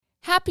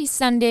Happy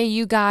Sunday,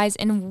 you guys,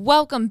 and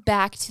welcome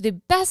back to the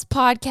best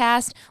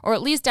podcast, or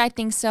at least I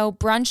think so,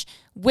 Brunch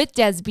with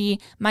Des B.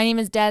 My name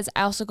is Des.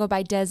 I also go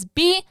by Des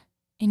B,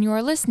 and you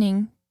are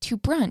listening to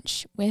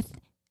Brunch with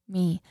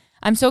me.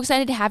 I'm so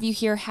excited to have you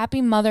here.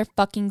 Happy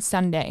motherfucking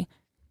Sunday.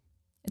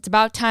 It's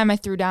about time I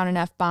threw down an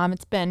F-bomb.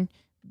 It's been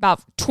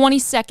about 20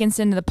 seconds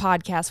into the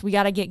podcast. We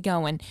got to get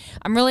going.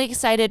 I'm really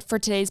excited for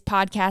today's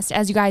podcast.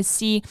 As you guys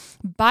see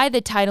by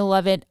the title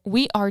of it,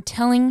 we are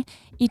telling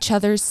each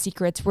other's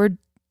secrets. We're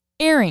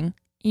airing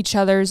each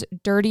other's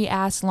dirty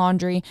ass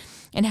laundry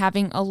and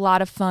having a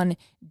lot of fun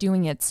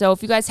doing it. So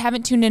if you guys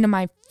haven't tuned into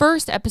my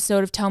first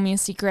episode of Tell Me a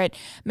Secret,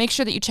 make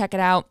sure that you check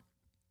it out.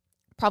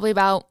 Probably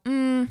about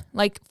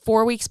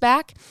 4 weeks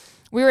back,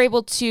 we were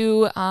able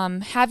to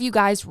have you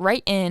guys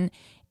write in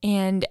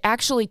and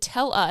actually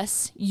tell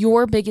us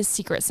your biggest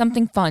secret,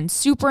 something fun,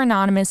 super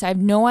anonymous. I have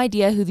no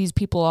idea who these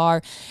people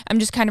are. I'm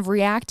just kind of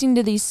reacting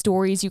to these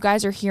stories. You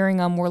guys are hearing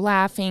them. We're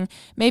laughing.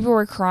 Maybe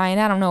we're crying.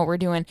 I don't know what we're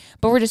doing,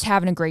 but we're just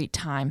having a great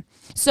time.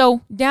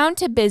 So down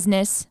to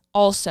business.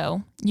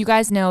 Also, you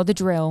guys know the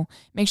drill.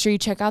 Make sure you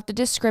check out the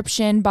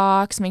description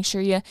box. Make sure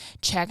you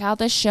check out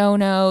the show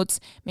notes.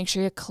 Make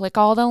sure you click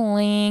all the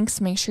links.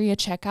 Make sure you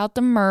check out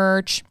the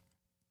merch.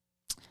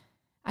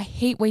 I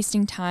hate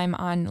wasting time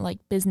on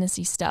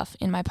businessy stuff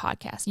in my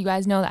podcast. You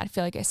guys know that. I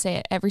feel like I say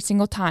it every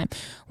single time.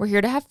 We're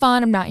here to have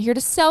fun. I'm not here to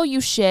sell you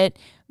shit.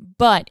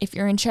 But if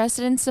you're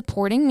interested in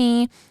supporting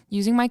me,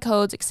 using my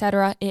codes,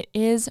 etc., it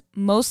is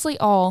mostly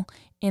all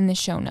in the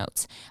show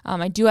notes.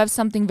 I do have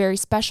something very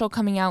special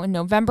coming out in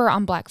November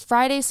on Black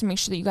Friday, so make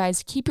sure that you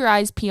guys keep your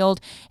eyes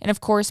peeled. And of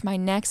course, my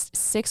next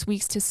 6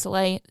 weeks to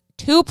Slay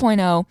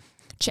 2.0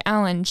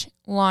 challenge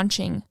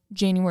launching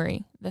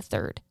January the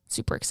 3rd.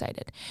 Super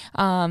excited.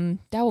 That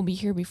will be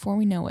here before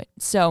we know it.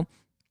 So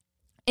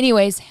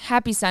anyways,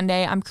 happy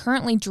Sunday. I'm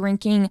currently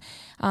drinking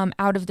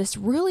out of this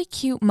really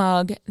cute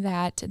mug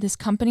that this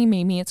company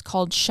made me. It's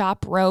called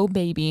Shop Row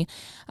Baby.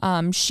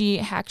 She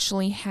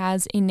actually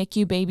has a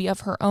NICU baby of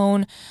her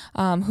own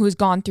who has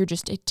gone through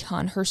just a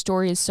ton. Her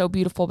story is so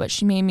beautiful, but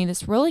she made me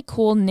this really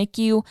cool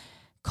NICU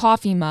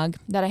coffee mug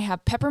that I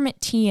have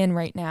peppermint tea in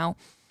right now.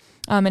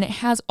 And it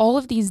has all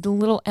of these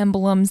little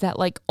emblems that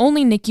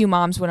only NICU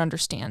moms would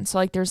understand.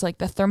 So there's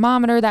the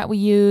thermometer that we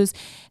use.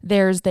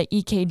 There's the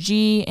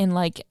EKG and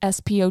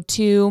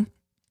SpO2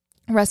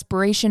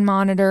 respiration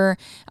monitor.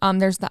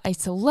 There's the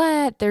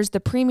isolette. There's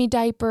the preemie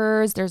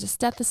diapers. There's a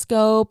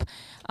stethoscope.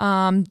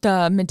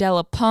 The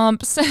Medela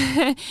pumps.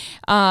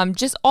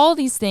 Just all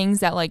these things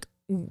that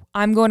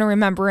I'm going to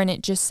remember, and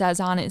it just says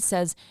on it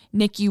says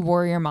NICU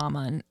Warrior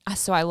Mama. And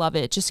so I love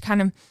it. It just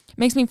kind of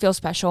makes me feel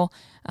special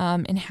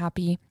and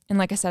happy. And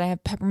like I said, I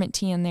have peppermint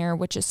tea in there,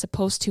 which is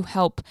supposed to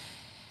help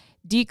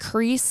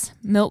decrease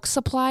milk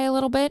supply a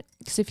little bit.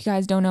 Because if you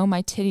guys don't know,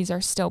 my titties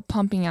are still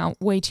pumping out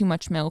way too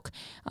much milk.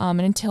 And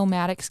until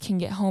Maddox can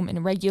get home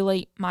and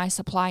regulate my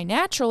supply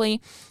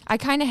naturally, I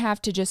kind of have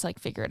to just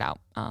figure it out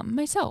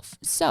myself.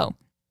 So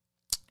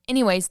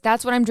anyways,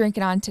 that's what I'm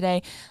drinking on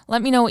today.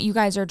 Let me know what you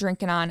guys are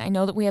drinking on. I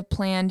know that we have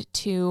planned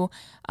to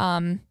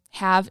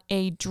have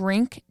a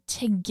drink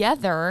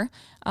together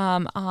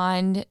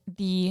on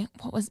the,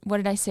 what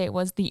did I say? It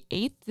was the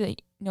 8th,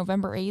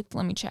 November 8th.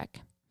 Let me check.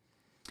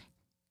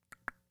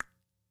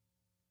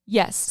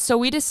 Yes, so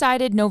we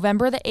decided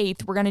November the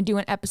 8th, we're going to do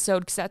an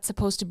episode because that's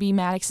supposed to be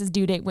Maddox's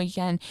due date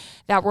weekend,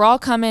 that we're all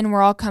coming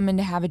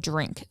to have a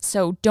drink.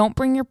 So don't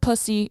bring your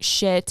pussy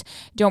shit,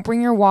 don't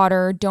bring your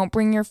water, don't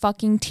bring your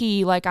fucking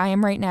tea like I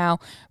am right now.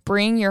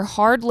 Bring your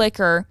hard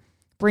liquor,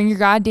 bring your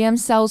goddamn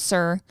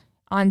seltzer.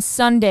 On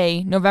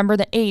Sunday, November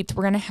the 8th,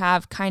 we're going to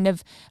have kind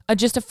of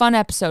just a fun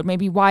episode,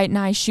 maybe Wyatt and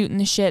I shooting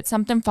the shit,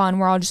 something fun.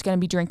 We're all just going to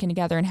be drinking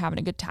together and having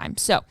a good time.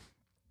 So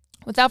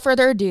without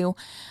further ado,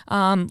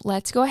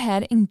 let's go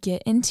ahead and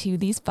get into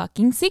these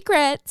fucking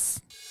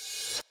secrets.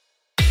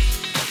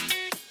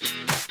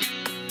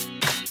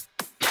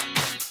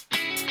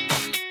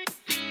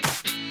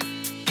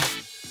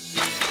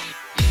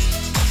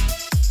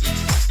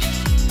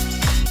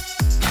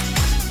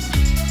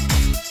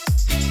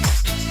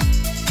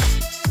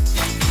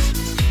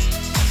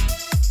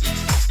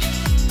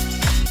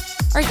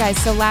 All right,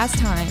 guys, so last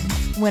time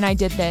when I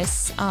did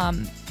this,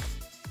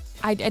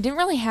 I didn't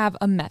really have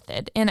a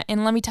method, and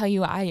let me tell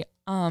you, I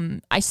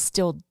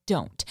still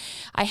don't.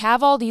 I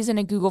have all these in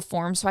a Google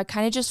form, so I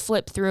kind of just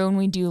flip through and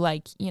we do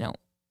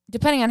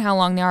depending on how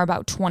long they are,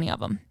 about 20 of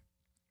them.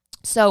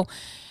 So,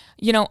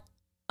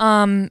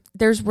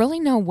 there's really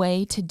no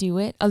way to do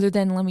it other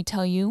than, let me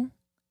tell you,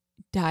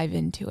 dive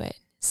into it.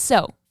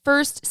 So,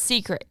 first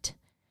secret,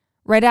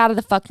 right out of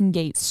the fucking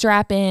gate,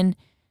 strap in,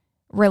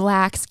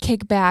 relax,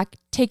 kick back,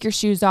 take your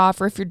shoes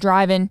off, or if you're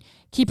driving,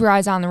 keep your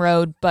eyes on the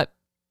road, but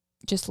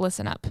just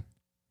listen up.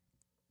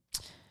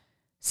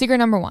 Secret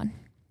number 1.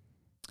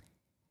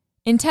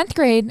 In 10th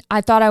grade, I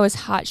thought I was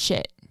hot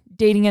shit,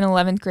 dating an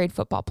 11th grade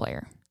football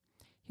player.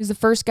 He was the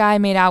first guy I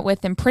made out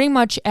with and pretty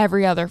much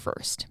every other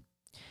first.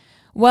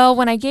 Well,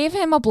 when I gave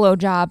him a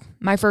blowjob,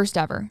 my first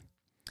ever,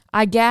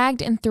 I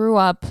gagged and threw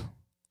up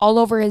all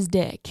over his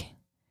dick.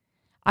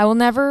 I will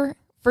never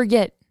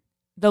forget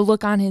the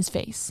look on his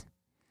face.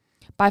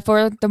 By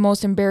far the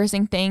most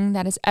embarrassing thing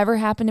that has ever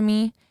happened to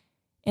me.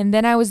 And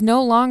then I was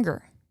no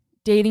longer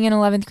dating an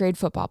 11th grade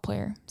football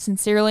player.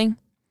 Sincerely,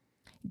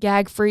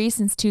 gag free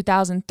since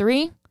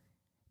 2003.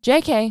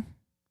 JK,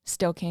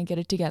 still can't get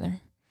it together.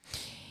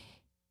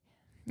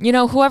 You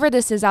know, whoever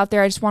this is out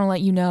there, I just want to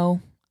let you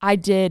know I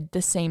did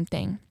the same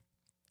thing.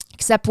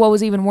 Except what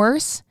was even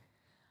worse,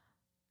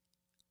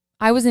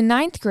 I was in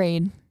 9th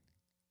grade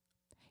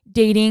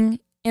dating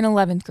an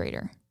 11th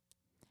grader.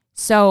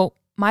 So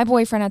my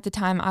boyfriend at the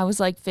time, I was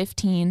like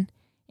 15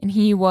 and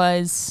he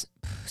was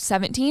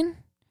 17.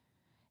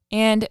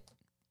 And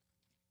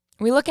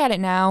we look at it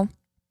now,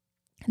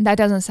 and that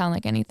doesn't sound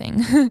like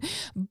anything.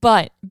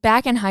 But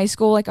back in high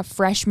school, like a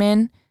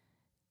freshman,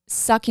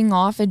 sucking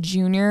off a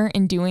junior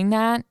and doing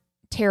that,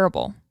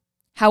 terrible.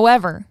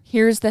 However,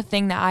 here's the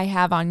thing that I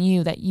have on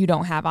you that you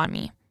don't have on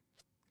me.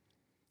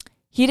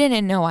 He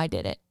didn't know I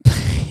did it.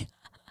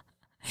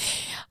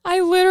 I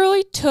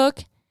literally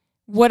took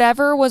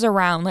whatever was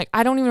around. Like,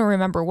 I don't even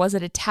remember. Was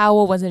it a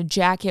towel? Was it a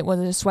jacket? Was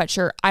it a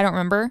sweatshirt? I don't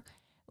remember.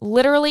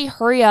 Literally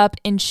hurry up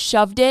and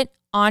shoved it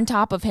on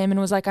top of him and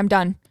was like, I'm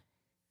done.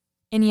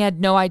 And he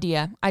had no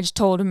idea. I just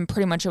told him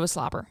pretty much it was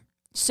slobber.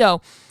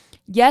 So,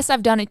 yes,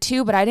 I've done it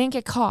too, but I didn't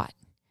get caught.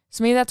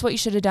 So maybe that's what you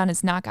should have done,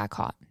 is not got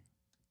caught.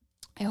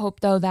 I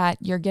hope, though, that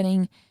you're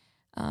getting,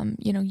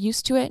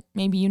 used to it.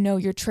 Maybe you know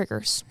your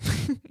triggers.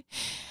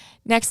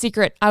 Next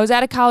secret. I was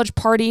at a college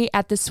party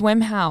at the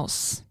swim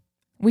house.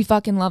 We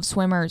fucking love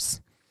swimmers.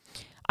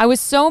 I was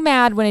so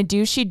mad when a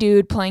douchey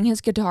dude playing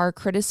his guitar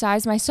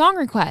criticized my song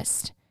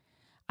request.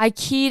 I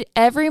keyed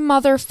every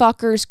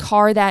motherfucker's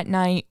car that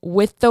night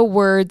with the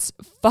words,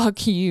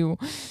 fuck you.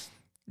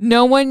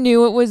 No one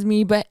knew it was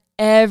me, but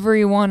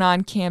everyone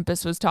on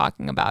campus was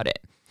talking about it.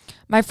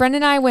 My friend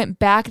and I went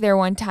back there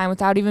one time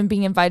without even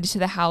being invited to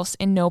the house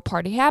and no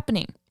party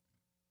happening.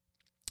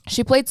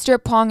 She played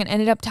strip pong and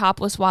ended up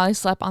topless while I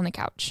slept on the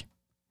couch.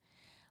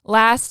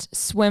 Last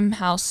swim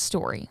house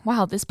story.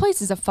 Wow, this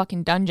place is a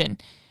fucking dungeon.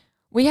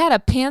 We had a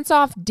pants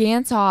off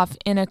dance off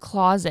in a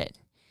closet.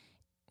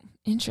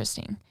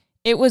 Interesting.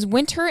 It was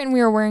winter and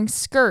we were wearing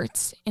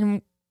skirts,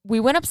 and we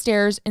went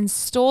upstairs and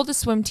stole the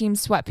swim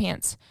team's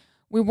sweatpants.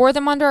 We wore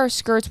them under our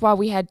skirts while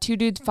we had two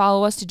dudes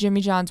follow us to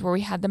Jimmy John's where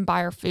we had them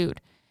buy our food.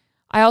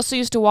 I also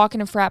used to walk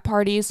into frat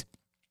parties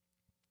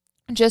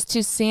just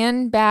to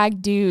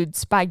sandbag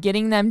dudes by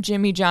getting them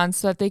Jimmy John's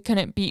so that they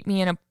couldn't beat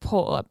me in a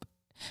pull-up.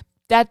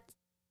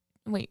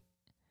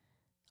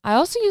 I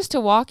also used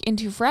to walk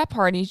into frat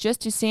parties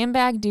just to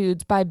sandbag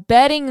dudes by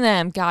betting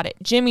them,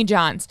 Jimmy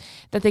John's,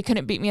 that they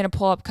couldn't beat me in a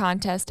pull-up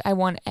contest. I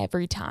won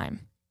every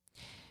time.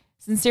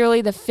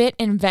 Sincerely, the fit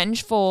and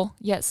vengeful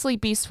yet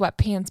sleepy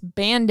sweatpants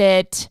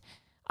bandit.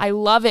 I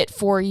love it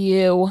for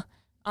you.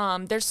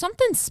 There's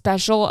something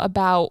special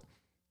about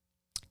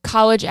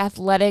college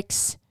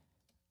athletics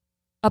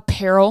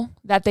apparel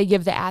that they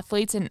give the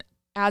athletes, and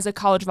as a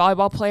college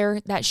volleyball player,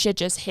 that shit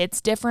just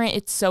hits different.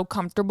 It's so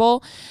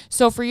comfortable.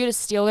 So for you to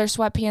steal their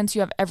sweatpants,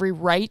 you have every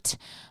right.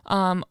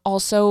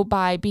 Also,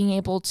 by being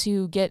able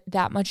to get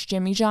that much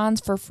Jimmy John's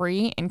for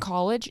free in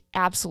college,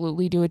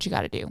 absolutely do what you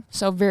got to do.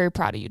 So very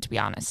proud of you, to be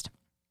honest.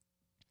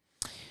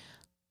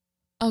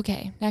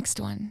 Okay, next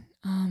one.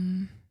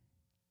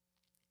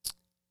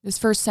 This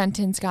first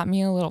sentence got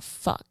me a little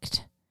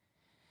fucked.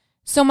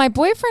 So my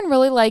boyfriend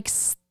really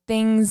likes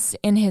things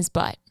in his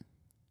butt.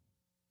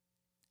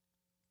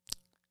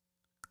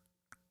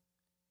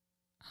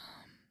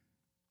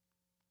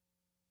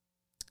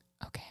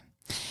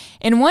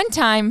 And one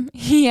time,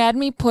 he had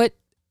me put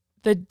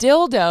the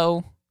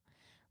dildo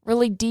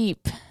really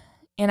deep,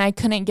 and I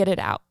couldn't get it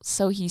out,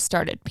 so he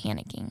started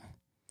panicking.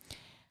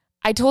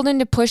 I told him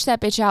to push that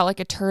bitch out like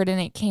a turd,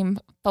 and it came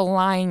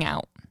flying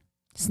out.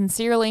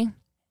 Sincerely,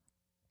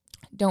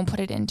 don't put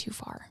it in too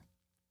far.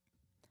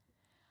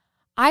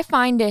 I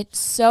find it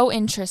so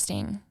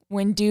interesting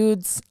when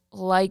dudes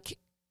like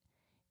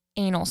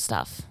anal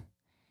stuff.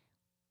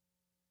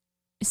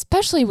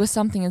 Especially with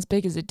something as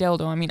big as a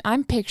dildo. I mean,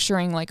 I'm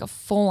picturing like a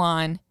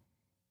full-on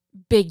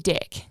big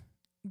dick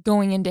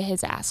going into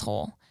his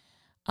asshole.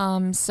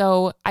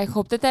 So I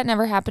hope that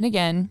never happened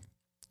again.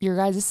 Your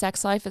guys'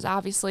 sex life is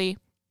obviously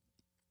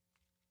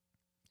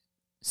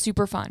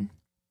super fun.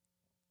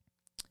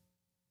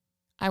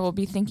 I will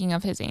be thinking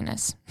of his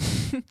anus.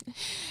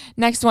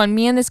 Next one.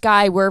 Me and this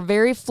guy were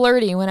very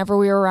flirty whenever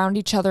we were around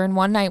each other, and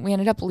one night we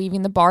ended up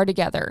leaving the bar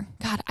together.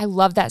 God, I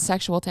love that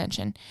sexual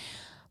tension.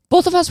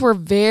 Both of us were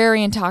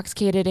very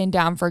intoxicated and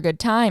down for a good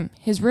time.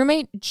 His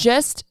roommate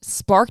just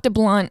sparked a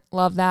blunt,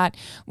 love that,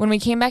 when we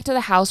came back to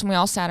the house and we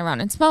all sat around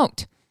and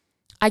smoked.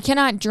 I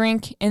cannot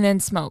drink and then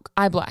smoke.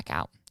 I black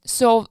out.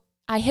 So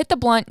I hit the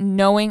blunt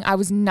knowing I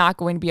was not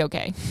going to be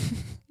okay.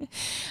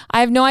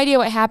 I have no idea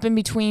what happened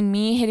between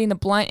me hitting the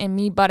blunt and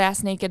me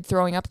butt-ass naked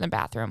throwing up in the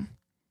bathroom.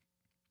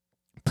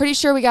 Pretty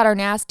sure we got our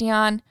nasty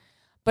on,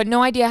 but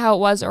no idea how it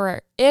was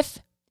or if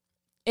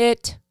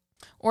it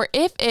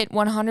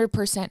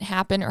 100%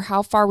 happened or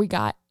how far we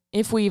got,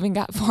 if we even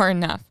got far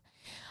enough.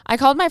 I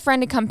called my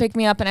friend to come pick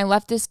me up, and I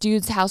left this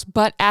dude's house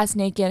butt-ass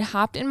naked,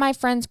 hopped in my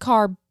friend's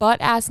car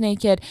butt-ass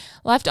naked,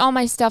 left all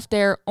my stuff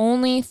there.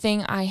 Only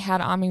thing I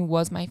had on me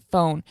was my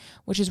phone,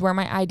 which is where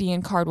my ID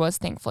and card was,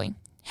 thankfully.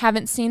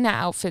 Haven't seen that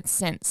outfit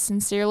since.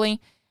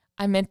 Sincerely,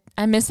 I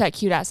miss that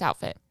cute-ass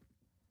outfit.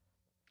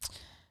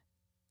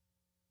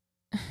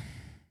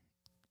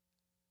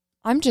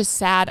 I'm just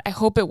sad. I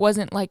hope it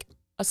wasn't like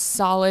a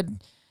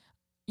solid,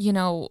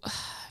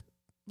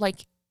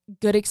 like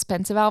good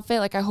expensive outfit.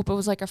 Like I hope it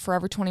was like a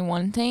Forever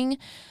 21 thing,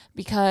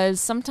 because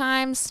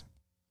sometimes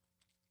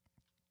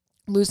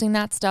losing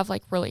that stuff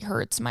like really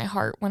hurts my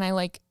heart when I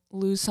like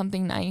lose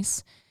something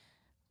nice.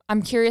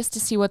 I'm curious to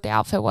see what the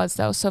outfit was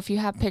though. So if you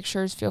have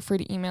pictures, feel free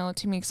to email it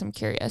to me because I'm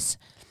curious.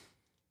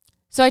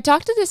 So I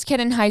talked to this kid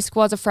in high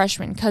school as a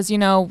freshman because,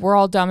 we're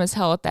all dumb as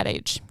hell at that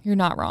age. You're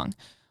not wrong.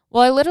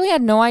 Well, I literally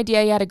had no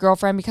idea he had a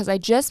girlfriend because I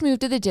just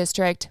moved to the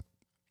district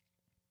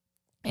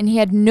and he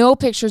had no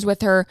pictures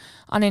with her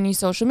on any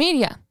social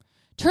media.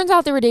 Turns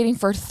out they were dating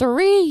for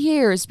 3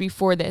 years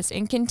before this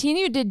and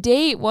continued to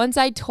date once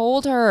I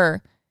told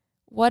her.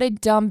 What a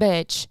dumb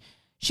bitch.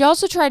 She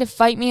also tried to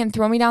fight me and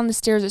throw me down the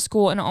stairs at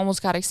school and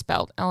almost got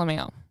expelled.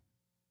 LMAO.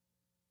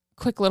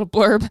 Quick little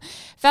blurb.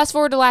 Fast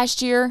forward to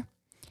last year.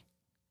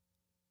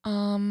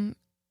 Oh,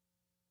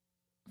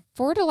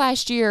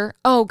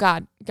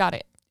 God. Got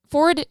it.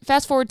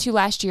 Fast forward to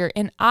last year,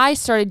 and I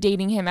started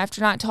dating him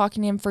after not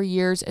talking to him for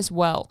years as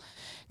well.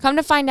 Come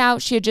to find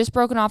out, she had just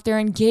broken off their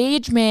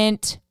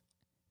engagement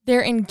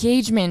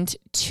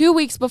 2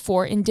 weeks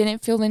before and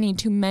didn't feel the need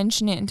to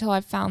mention it until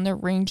I found the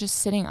ring just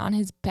sitting on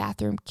his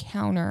bathroom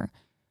counter.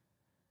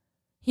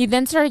 He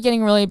then started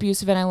getting really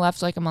abusive and I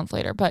left like a month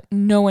later, but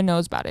no one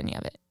knows about any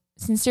of it.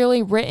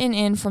 Sincerely, written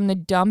in from the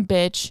dumb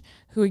bitch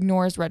who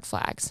ignores red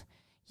flags.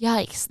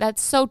 Yikes,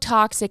 that's so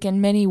toxic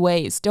in many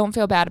ways. Don't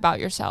feel bad about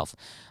yourself.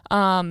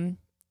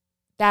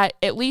 That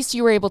at least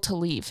you were able to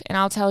leave. And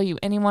I'll tell you,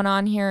 anyone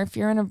on here, if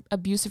you're in an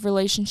abusive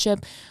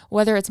relationship,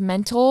 whether it's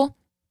mental,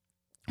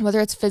 whether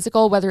it's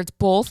physical, whether it's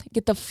both,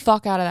 get the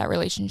fuck out of that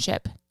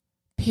relationship.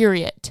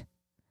 Period.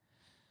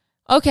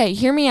 Okay,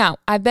 hear me out.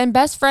 I've been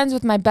best friends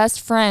with my best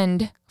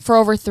friend for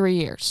over 3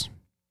 years.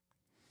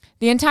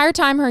 The entire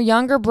time, her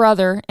younger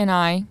brother and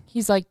I,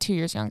 he's like 2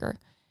 years younger,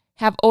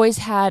 have always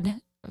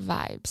had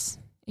vibes,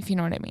 if you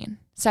know what I mean.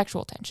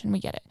 Sexual tension, we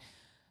get it.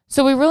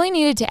 So we really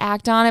needed to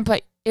act on it,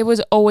 but it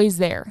was always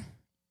there.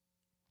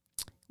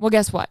 Well,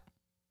 guess what?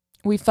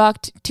 We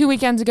fucked 2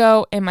 weekends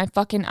ago and my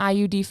fucking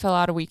IUD fell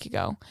out a week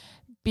ago.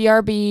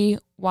 BRB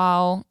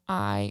while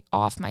I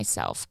off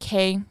myself.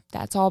 Okay,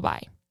 that's all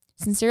bye.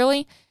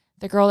 Sincerely,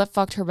 the girl that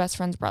fucked her best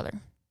friend's brother.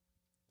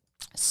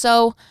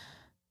 So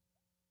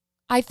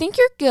I think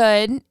you're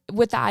good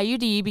with the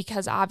IUD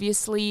because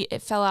obviously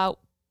it fell out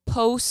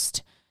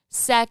post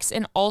sex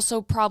and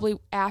also probably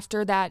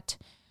after that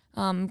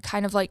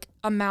kind of like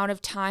amount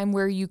of time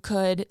where you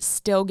could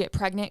still get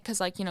pregnant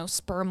because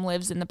sperm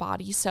lives in the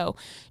body. So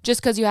just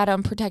because you had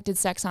unprotected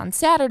sex on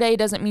Saturday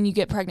doesn't mean you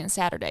get pregnant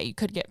Saturday. You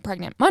could get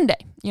pregnant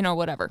Monday,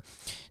 whatever.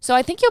 So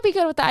I think you'll be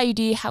good with the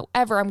IUD.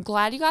 However, I'm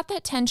glad you got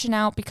that tension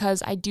out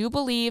because I do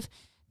believe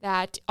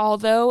that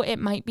although it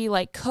might be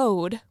like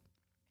code,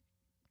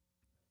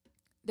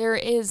 there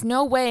is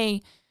no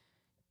way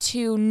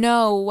to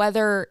know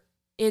whether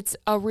it's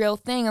a real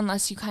thing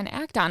unless you kind of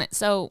act on it.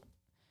 So,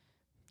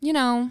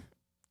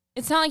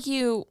 it's not like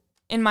you,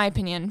 in my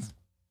opinion,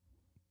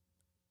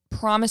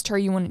 promised her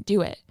you wouldn't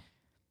do it.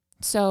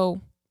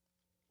 So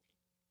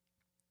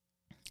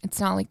it's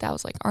not like that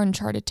was like our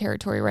uncharted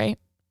territory, right?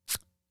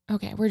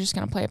 Okay, we're just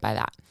going to play it by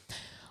that.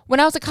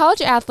 When I was a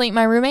college athlete,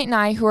 my roommate and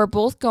I, who are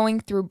both going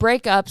through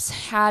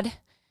breakups, had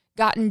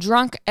gotten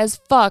drunk as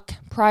fuck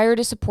prior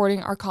to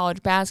supporting our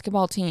college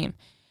basketball team.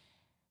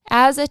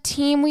 As a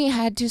team, we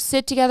had to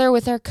sit together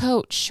with our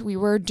coach. We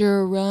were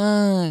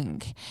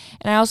drunk.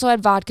 And I also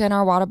had vodka in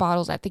our water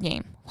bottles at the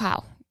game.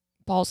 Wow,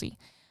 ballsy.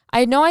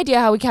 I had no idea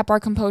how we kept our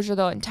composure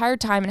the entire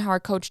time and how our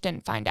coach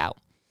didn't find out.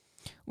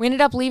 We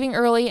ended up leaving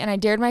early, and I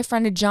dared my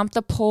friend to jump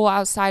the pole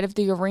outside of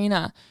the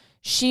arena.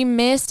 She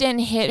missed and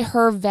hit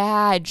her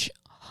vag.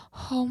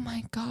 Oh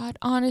my God,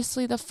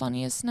 honestly, the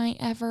funniest night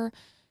ever.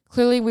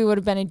 Clearly, we would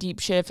have been in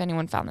deep shit if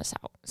anyone found this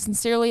out.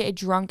 Sincerely, a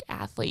drunk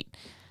athlete.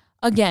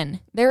 Again,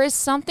 there is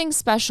something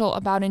special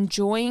about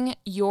enjoying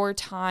your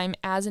time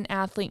as an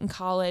athlete in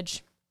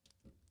college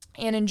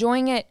and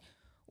enjoying it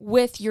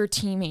with your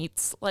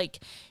teammates. Like,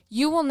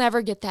 you will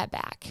never get that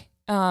back.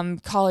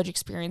 College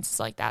experiences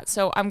like that.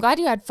 So I'm glad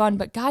you had fun,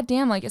 but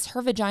goddamn, like, is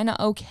her vagina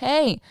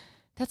okay?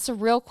 That's the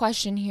real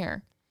question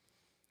here.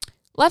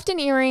 Left an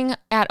earring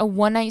at a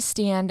one-night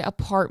stand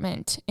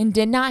apartment and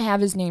did not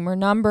have his name or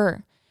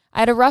number. I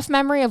had a rough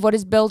memory of what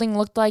his building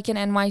looked like in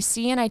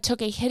NYC, and I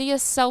took a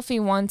hideous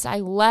selfie once I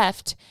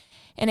left,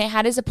 and it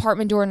had his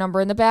apartment door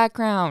number in the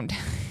background.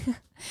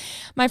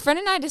 My friend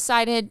and I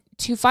decided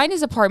to find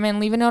his apartment and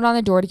leave a note on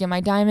the door to get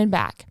my diamond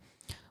back.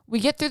 We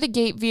get through the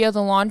gate via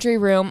the laundry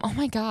room, oh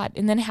my God,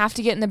 and then have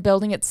to get in the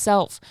building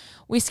itself.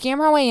 We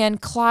scam our way in,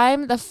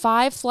 climb the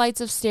 5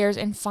 flights of stairs,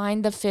 and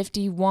find the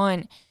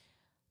 51.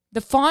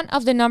 The font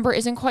of the number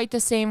isn't quite the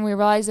same. We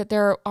realize that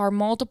there are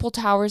multiple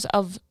towers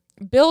of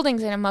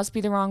buildings and it must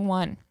be the wrong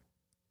one.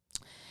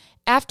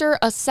 After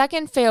a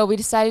second fail, we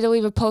decided to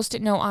leave a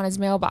post-it note on his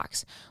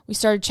mailbox. We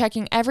started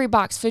checking every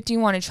box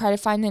 51 to try to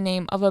find the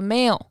name of a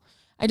male.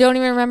 I don't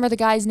even remember the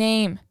guy's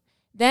name.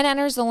 Then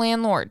enters the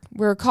landlord.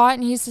 We were caught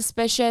and he's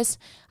suspicious.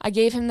 I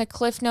gave him the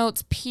Cliff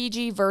Notes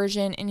PG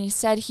version and he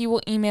said he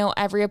will email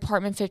every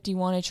apartment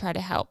 51 to try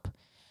to help.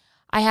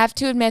 I have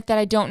to admit that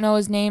I don't know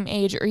his name,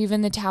 age, or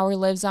even the tower he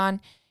lives on.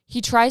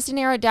 He tries to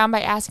narrow it down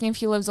by asking if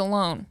he lives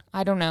alone.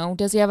 I don't know.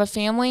 Does he have a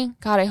family?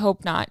 God, I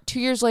hope not. 2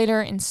 years later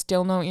and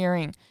still no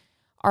earring.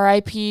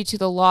 R.I.P. to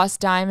the lost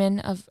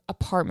diamond of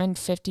apartment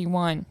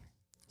 51.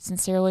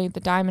 Sincerely, the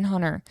Diamond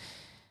Hunter.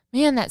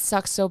 Man, that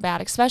sucks so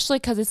bad, especially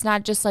because it's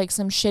not just like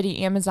some shitty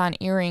Amazon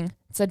earring.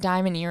 It's a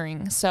diamond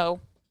earring.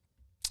 So,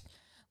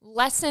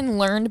 lesson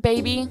learned,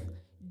 baby.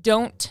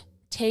 Don't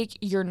take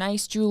your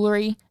nice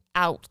jewelry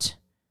out.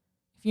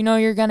 If you know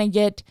you're going to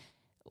get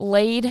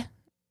laid,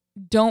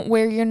 don't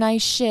wear your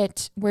nice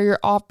shit. Wear your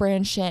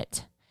off-brand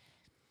shit.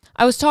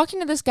 I was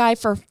talking to this guy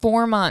for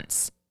 4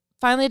 months.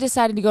 Finally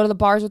decided to go to the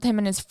bars with him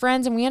and his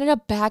friends, and we ended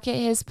up back at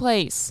his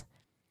place.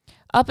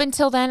 Up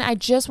until then, I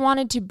just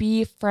wanted to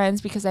be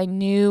friends because I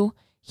knew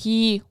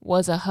he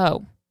was a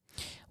hoe.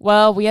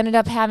 Well, we ended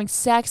up having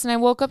sex, and I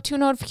woke up to a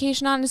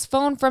notification on his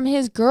phone from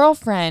his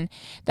girlfriend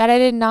that I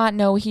did not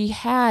know he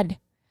had.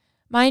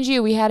 Mind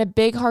you, we had a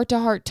big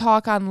heart-to-heart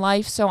talk on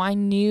life, so I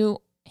knew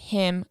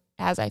him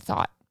as I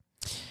thought.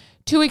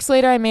 2 weeks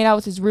later, I made out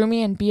with his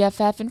roomie and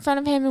BFF in front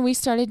of him, and we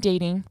started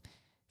dating.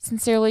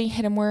 Sincerely,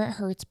 hit him where it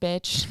hurts,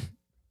 bitch.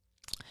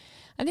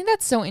 I think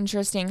that's so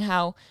interesting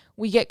how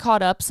we get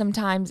caught up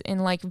sometimes in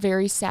like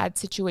very sad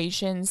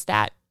situations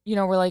that, you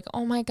know, we're like,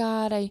 oh my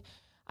God, I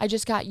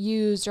just got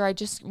used, or I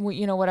just,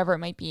 you know, whatever it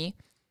might be.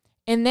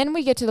 And then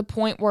we get to the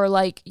point where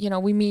like, you know,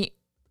 we meet,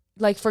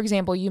 like, for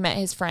example, you met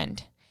his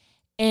friend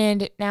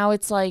and now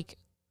it's like,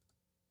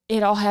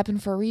 it all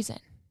happened for a reason.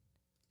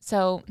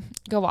 So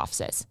go off,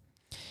 sis.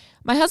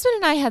 My husband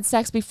and I had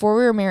sex before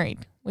we were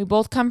married. We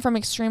both come from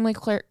extremely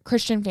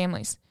Christian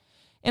families,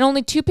 and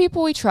only 2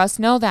 people we trust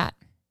know that.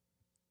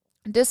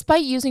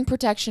 Despite using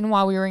protection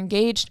while we were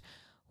engaged,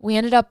 we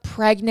ended up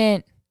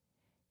pregnant,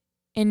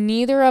 and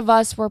neither of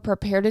us were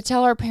prepared to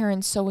tell our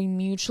parents, so we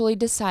mutually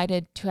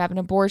decided to have an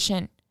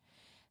abortion.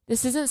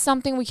 This isn't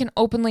something we can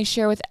openly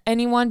share with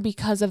anyone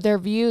because of their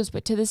views,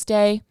 but to this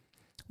day,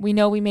 we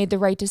know we made the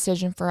right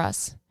decision for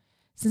us.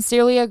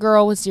 Sincerely, a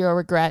girl with 0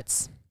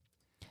 regrets.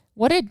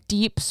 What a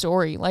deep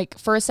story. Like,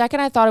 for a second,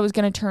 I thought it was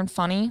going to turn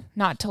funny,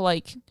 not to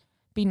like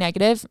be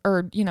negative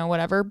or, you know,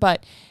 whatever,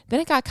 but then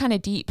it got kind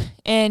of deep.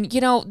 And, you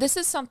know, this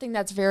is something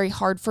that's very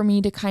hard for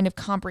me to kind of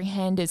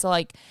comprehend, is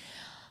like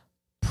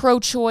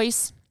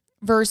pro-choice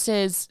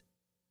versus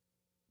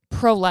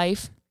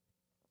pro-life.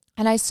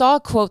 And I saw a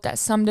quote that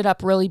summed it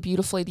up really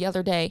beautifully the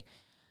other day.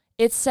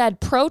 It said,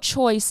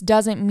 pro-choice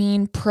doesn't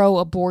mean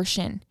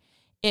pro-abortion.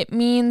 It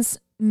means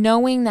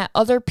knowing that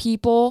other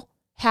people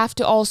have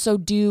to also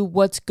do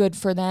what's good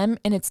for them,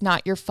 and it's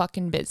not your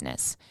fucking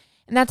business.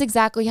 And that's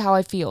exactly how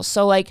I feel.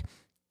 So like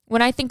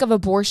when I think of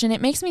abortion,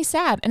 it makes me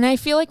sad. And I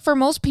feel like for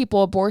most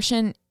people,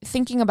 abortion,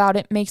 thinking about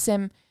it makes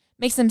them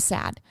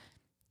sad.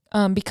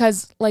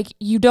 Because like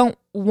you don't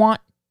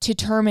want to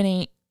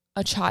terminate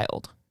a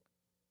child,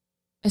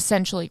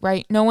 essentially,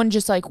 right? No one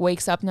just like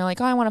wakes up and they're like,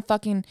 oh, I want to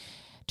fucking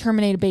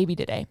terminate a baby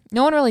today.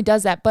 No one really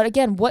does that. But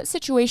again, what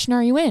situation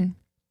are you in?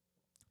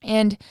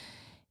 And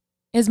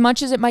as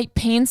much as it might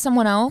pain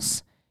someone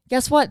else,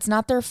 guess what? It's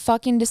not their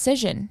fucking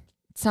decision.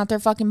 It's not their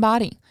fucking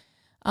body.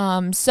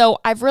 So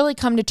I've really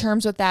come to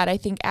terms with that. I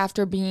think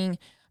after being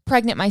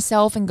pregnant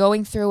myself and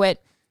going through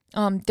it,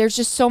 there's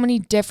just so many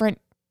different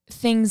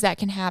things that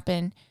can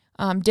happen,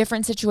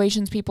 different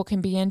situations people can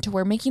be in, to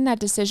where making that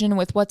decision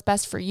with what's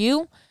best for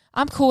you,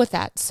 I'm cool with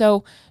that.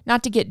 So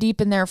not to get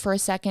deep in there for a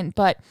second,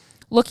 but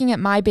looking at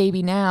my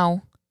baby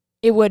now,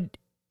 it would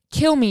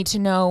kill me to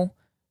know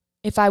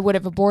if I would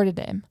have aborted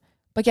him.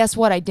 But guess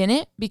what? I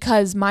didn't,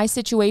 because my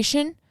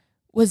situation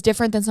was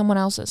different than someone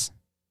else's.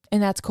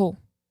 And that's cool.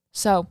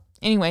 So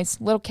anyways,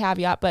 little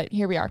caveat, but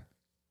here we are.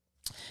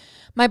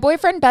 My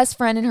boyfriend, best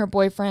friend, and her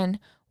boyfriend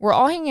were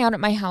all hanging out at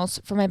my house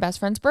for my best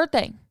friend's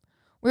birthday.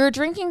 We were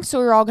drinking, so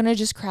we were all going to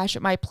just crash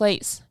at my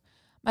place.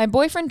 My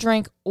boyfriend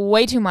drank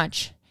way too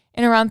much,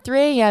 and around 3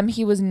 a.m.,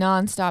 he was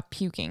nonstop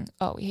puking.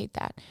 Oh, we hate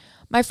that.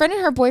 My friend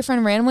and her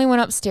boyfriend randomly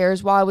went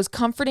upstairs while I was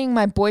comforting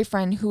my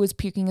boyfriend who was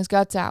puking his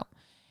guts out.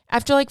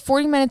 After like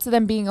 40 minutes of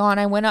them being on,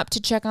 I went up to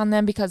check on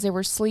them because they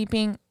were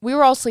sleeping. We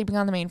were all sleeping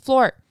on the main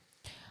floor.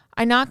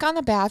 I knock on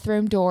the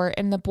bathroom door,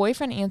 and the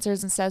boyfriend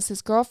answers and says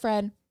his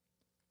girlfriend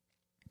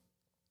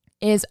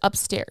is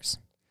upstairs.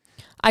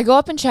 I go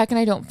up and check, and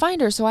I don't find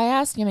her, so I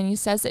ask him, and he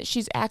says that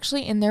she's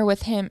actually in there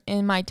with him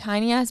in my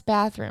tiny-ass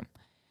bathroom.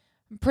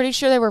 I'm pretty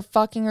sure they were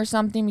fucking or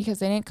something because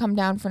they didn't come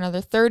down for another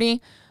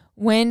 30.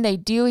 When they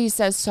do, he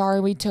says,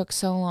 sorry we took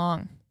so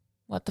long.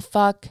 What the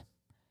fuck?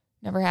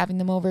 Never having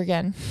them over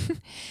again.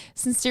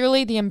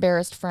 Sincerely, the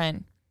embarrassed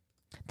friend.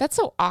 That's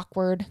so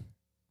awkward.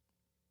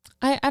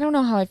 I don't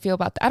know how I feel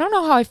about that. I don't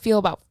know how I feel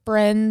about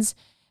friends,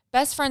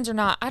 best friends or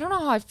not. I don't know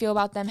how I feel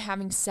about them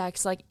having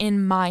sex like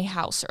in my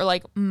house or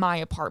like my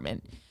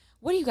apartment.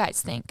 What do you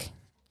guys think?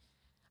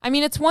 I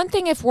mean, it's one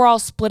thing if we're all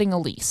splitting a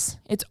lease.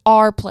 It's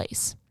our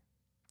place.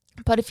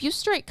 But if you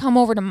straight come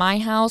over to my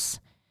house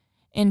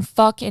and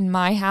fuck in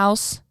my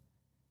house,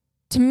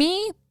 to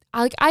me,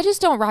 I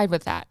just don't ride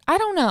with that. I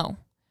don't know.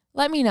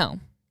 Let me know.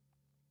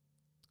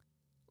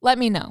 Let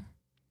me know.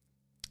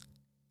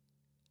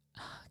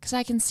 Because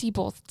I can see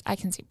both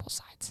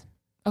sides.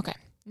 Okay,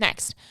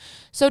 next.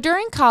 So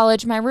during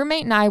college, my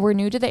roommate and I were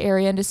new to the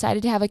area and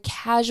decided to have a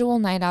casual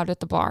night out at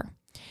the bar.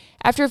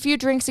 After a few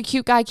drinks, a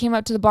cute guy came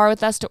up to the bar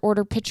with us to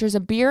order pitchers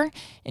of beer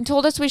and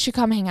told us we should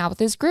come hang out with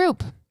his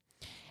group.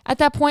 At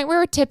that point, we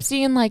were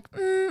tipsy and like,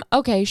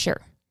 okay,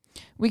 sure.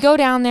 We go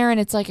down there and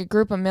it's like a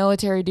group of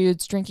military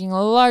dudes drinking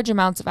large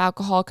amounts of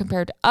alcohol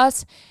compared to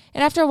us.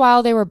 And after a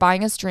while, they were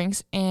buying us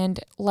drinks and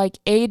like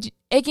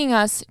egging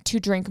us to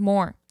drink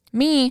more.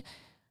 Me,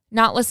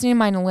 not listening to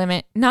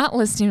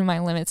my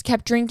limits,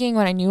 kept drinking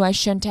when I knew I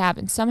shouldn't have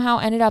and somehow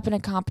ended up in a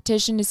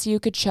competition to see who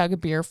could chug a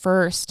beer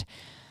first.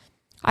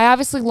 I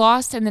obviously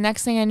lost, and the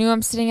next thing I knew,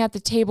 I'm sitting at the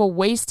table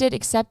wasted,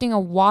 accepting a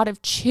wad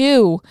of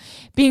chew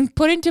being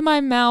put into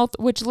my mouth,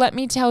 which, let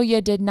me tell you,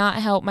 did not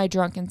help my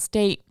drunken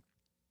state.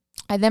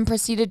 I then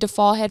proceeded to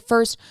fall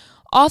headfirst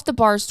off the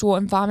bar stool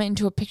and vomit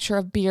into a pitcher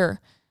of beer.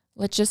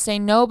 Let's just say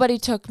nobody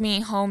took me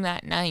home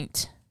that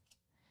night.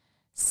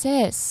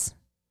 Sis.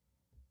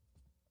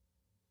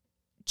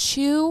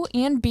 Chew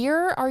and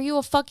beer? Are you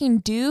a fucking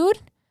dude?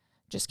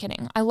 Just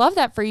kidding. I love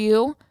that for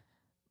you,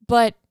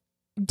 but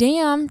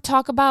damn,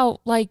 talk about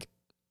like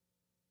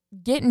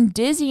getting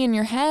dizzy in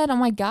your head. Oh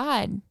my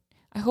God.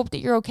 I hope that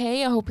you're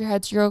okay. I hope your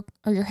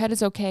head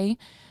is okay.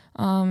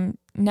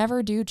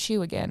 Never do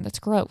chew again. That's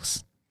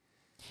gross.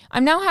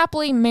 I'm now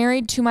happily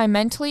married to my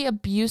mentally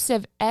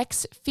abusive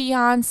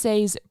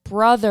ex-fiance's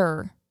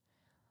brother.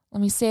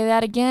 Let me say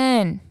that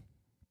again.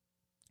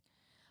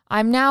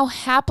 I'm now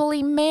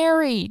happily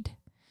married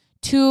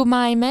to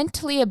my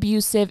mentally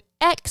abusive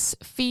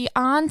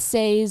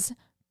ex-fiance's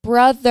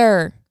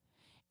brother.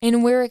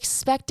 And we're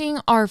expecting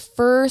our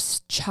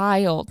first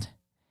child.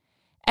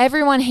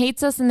 Everyone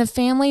hates us in the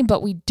family,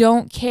 but we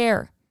don't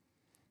care.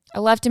 I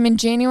left him in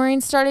January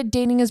and started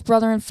dating his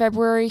brother in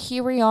February.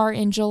 Here we are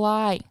in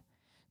July.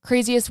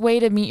 Craziest way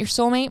to meet your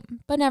soulmate,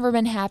 but never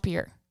been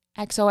happier.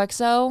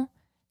 XOXO,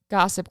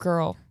 Gossip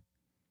Girl.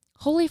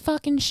 Holy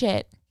fucking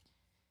shit.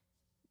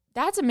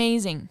 That's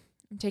amazing.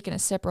 I'm taking a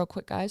sip real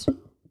quick, guys.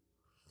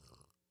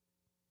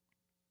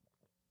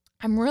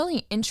 I'm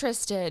really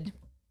interested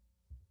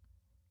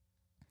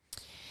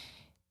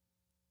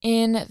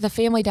in the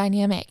family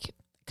dynamic,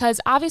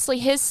 because obviously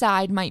his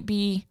side might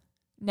be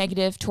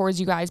negative towards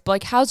you guys, but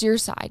like, how's your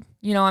side?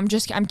 You know, I'm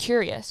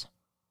curious.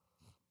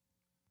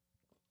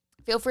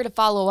 Feel free to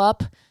follow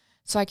up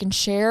so I can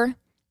share.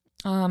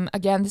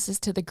 Again, this is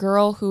to the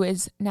girl who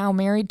is now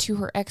married to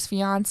her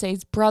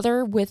ex-fiance's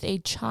brother with a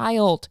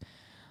child.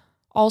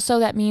 Also,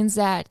 that means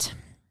that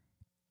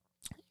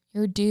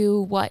you're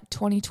due,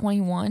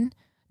 2021?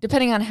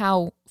 Depending on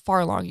how far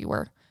along you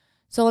were.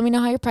 So let me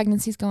know how your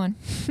pregnancy's going.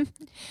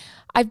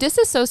 I've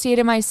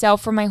disassociated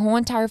myself from my whole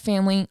entire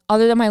family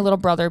other than my little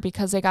brother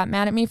because they got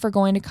mad at me for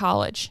going to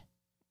college.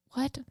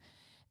 What?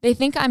 They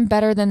think I'm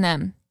better than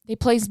them. They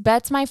placed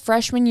bets my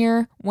freshman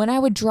year when I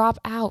would drop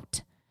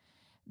out.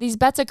 These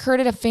bets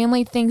occurred at a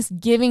family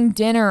Thanksgiving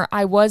dinner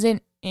I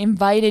wasn't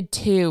invited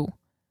to,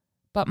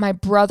 but my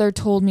brother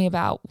told me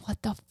about.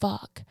 What the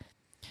fuck?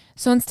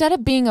 So instead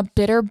of being a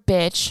bitter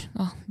bitch,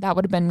 that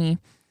would have been me,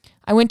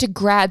 I went to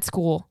grad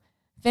school,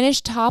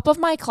 finished top of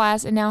my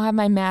class, and now have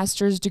my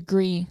master's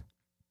degree.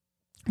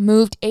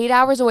 Moved 8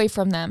 hours away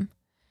from them.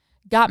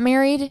 Got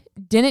married,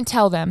 didn't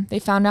tell them. They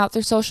found out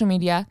through social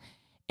media.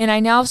 And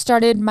I now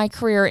started my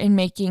career in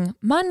making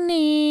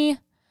money.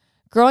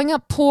 Growing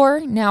up poor,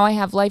 now I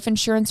have life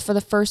insurance for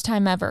the first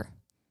time ever.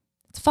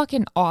 It's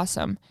fucking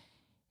awesome.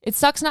 It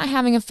sucks not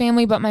having a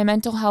family, but my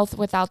mental health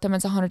without them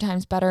is 100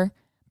 times better.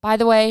 By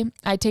the way,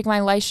 I take my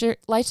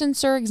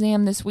licensure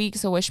exam this week,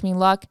 so wish me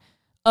luck.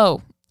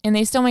 Oh, and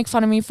they still make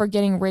fun of me for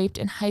getting raped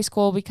in high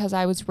school because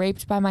I was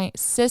raped by my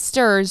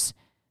sister's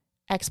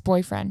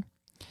ex-boyfriend.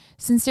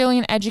 Sincerely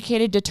an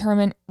educated,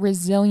 determined,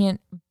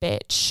 resilient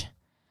bitch.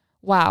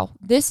 Wow,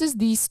 this is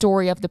the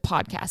story of the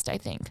podcast, I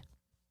think.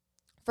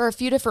 For a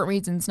few different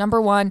reasons.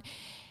 Number one,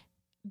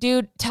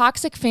 dude,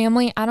 toxic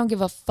family, I don't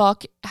give a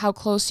fuck how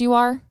close you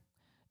are.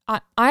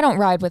 I don't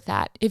ride with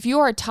that. If you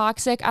are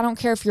toxic, I don't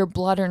care if you're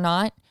blood or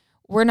not.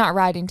 We're not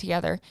riding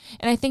together.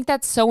 And I think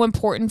that's so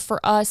important for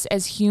us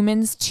as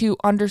humans to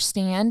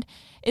understand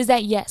is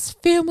that, yes,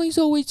 family's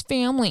always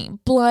family.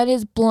 Blood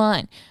is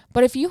blood.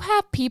 But if you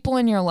have people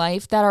in your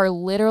life that are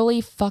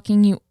literally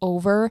fucking you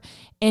over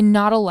and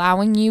not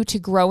allowing you to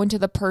grow into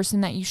the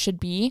person that you should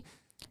be,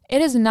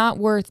 it is not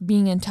worth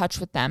being in touch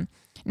with them.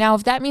 Now,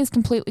 if that means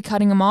completely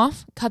cutting them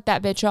off, cut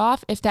that bitch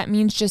off. If that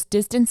means just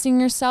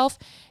distancing yourself,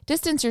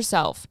 distance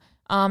yourself.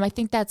 I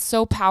think that's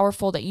so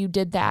powerful that you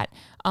did that.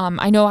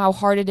 I know how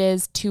hard it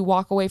is to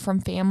walk away from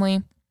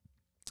family.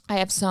 I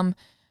have some,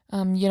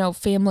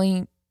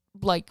 family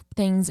like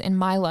things in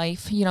my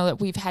life, that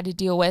we've had to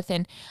deal with.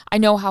 And I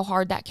know how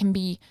hard that can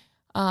be.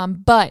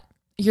 But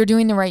you're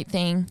doing the right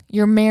thing.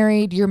 You're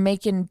married. You're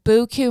making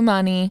buku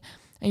money.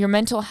 Your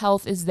mental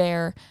health is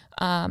there.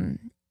 And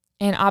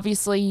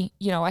obviously,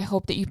 I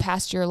hope that you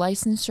passed your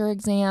licensure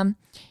exam.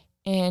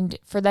 And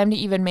for them to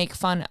even make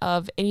fun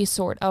of any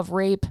sort of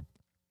rape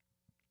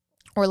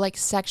or like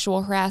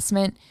sexual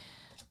harassment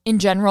in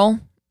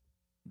general,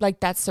 like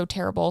that's so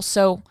terrible.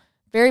 So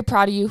very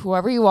proud of you,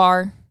 whoever you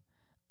are.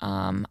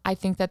 I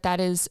think that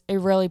is a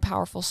really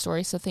powerful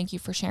story. So thank you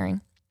for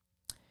sharing.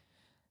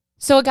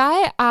 So a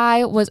guy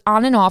I was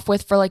on and off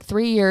with for like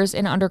 3 years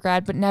in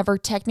undergrad, but never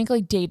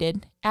technically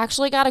dated,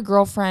 actually got a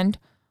girlfriend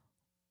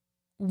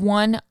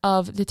one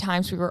of the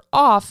times we were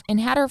off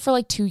and had her for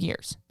like 2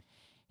 years.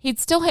 He'd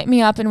still hit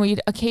me up and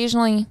we'd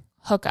occasionally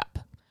hook up.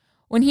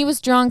 When he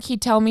was drunk,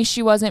 he'd tell me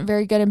she wasn't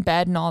very good in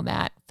bed and all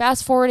that.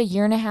 Fast forward a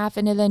year and a half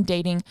into them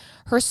dating,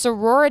 her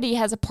sorority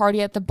has a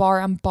party at the bar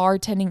I'm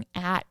bartending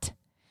at.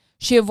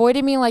 She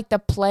avoided me like the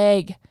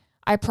plague.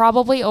 I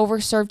probably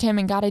overserved him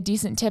and got a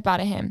decent tip out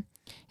of him.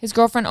 His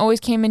girlfriend always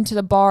came into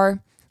the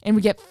bar and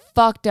would get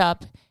fucked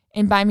up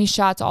and buy me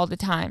shots all the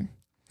time.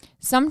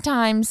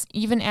 Sometimes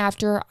even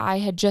after I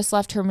had just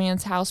left her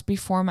man's house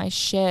before my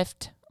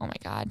shift. Oh my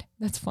God,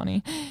 that's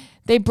funny.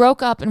 They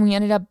broke up and we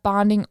ended up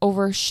bonding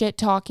over shit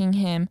talking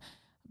him,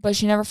 but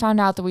she never found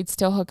out that we'd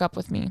still hook up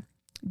with me.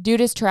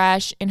 Dude is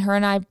trash, and her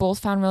and I both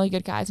found really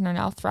good guys and are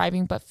now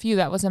thriving, but phew,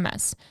 that was a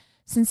mess.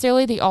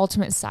 Sincerely, the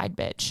ultimate side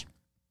bitch.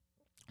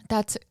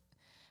 That's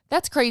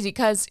crazy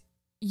because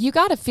you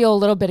got to feel a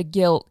little bit of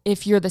guilt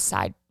if you're the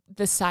side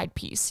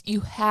piece.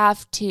 You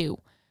have to.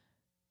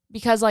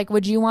 Because like,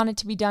 would you want it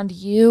to be done to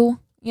you?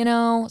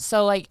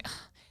 So like,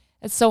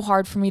 it's so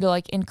hard for me to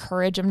like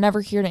encourage. I'm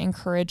never here to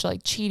encourage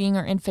like cheating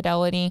or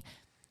infidelity.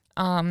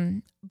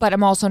 But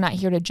I'm also not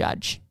here to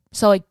judge.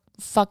 So like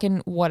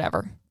fucking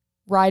whatever.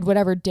 Ride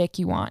whatever dick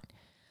you want.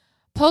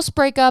 Post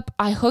breakup,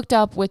 I hooked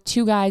up with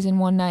 2 guys in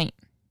one night.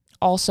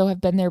 Also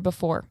have been there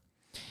before.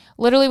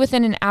 Literally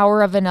within an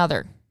hour of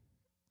another.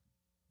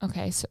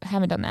 Okay, so I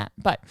haven't done that.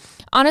 But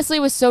honestly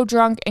was so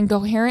drunk and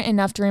coherent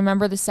enough to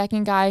remember the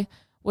second guy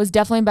was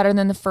definitely better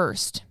than the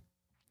first.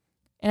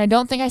 And I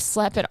don't think I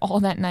slept at all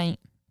that night.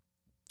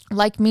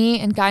 Like me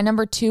and guy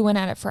number 2 went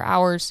at it for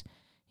hours.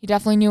 He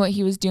definitely knew what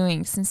he was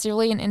doing.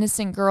 Sincerely, an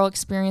innocent girl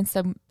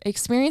experiencing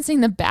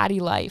the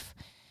baddie life.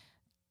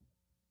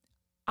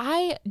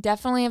 I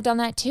definitely have done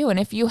that too. And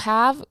if you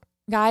have,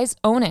 guys,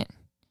 own it.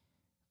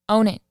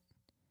 Own it.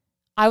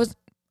 I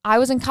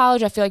was in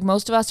college. I feel like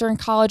most of us are in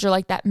college or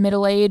like that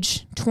middle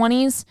age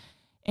 20s.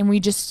 And we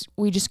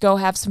just go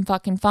have some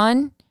fucking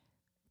fun.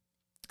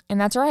 And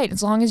that's right.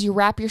 As long as you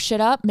wrap your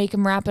shit up, make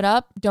them wrap it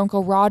up. Don't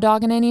go raw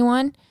dogging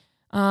anyone.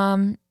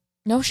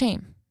 No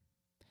shame.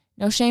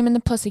 No shame in the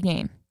pussy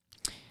game.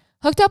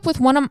 Hooked up with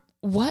one of...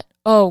 What?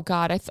 Oh,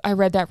 God. I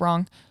read that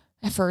wrong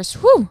at first.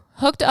 Whew.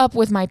 Hooked up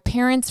with my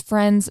parents'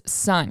 friend's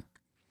son.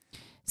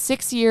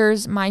 6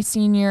 years, my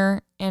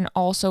senior, and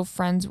also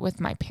friends with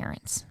my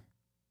parents.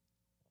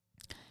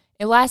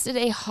 It lasted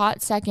a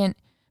hot second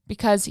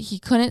because he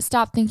couldn't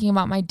stop thinking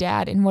about my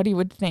dad and what he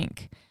would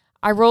think.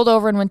 I rolled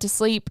over and went to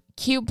sleep.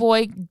 Cute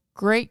boy,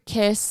 great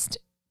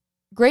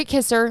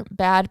kisser,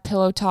 bad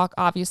pillow talk,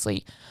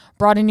 obviously.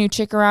 Brought a new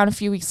chick around a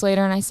few weeks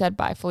later and I said,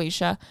 bye,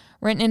 Felicia.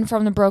 Written in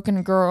from the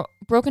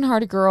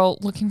broken-hearted girl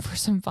looking for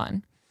some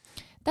fun.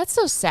 That's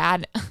so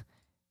sad.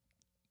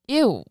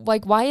 Ew.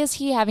 Like, why is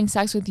he having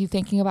sex with you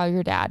thinking about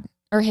your dad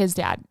or his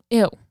dad?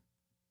 Ew.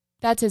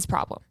 That's his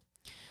problem.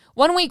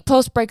 1 week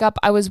post-breakup,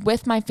 I was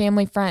with my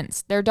family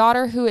friends. Their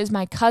daughter, who is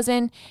my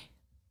cousin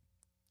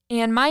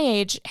and my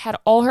age, had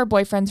all her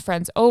boyfriend's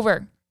friends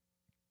over.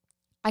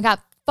 I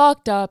got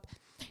fucked up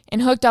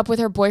and hooked up with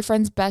her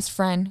boyfriend's best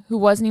friend, who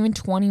wasn't even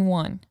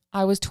 21.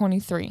 I was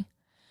 23.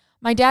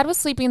 My dad was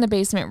sleeping in the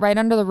basement right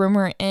under the room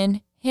we were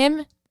in.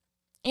 Him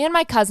and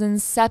my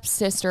cousin's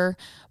stepsister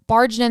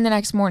barged in the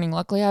next morning.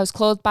 Luckily, I was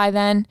clothed by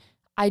then.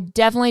 I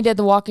definitely did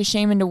the walk of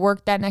shame into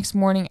work that next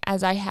morning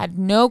as I had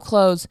no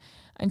clothes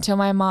until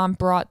my mom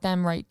brought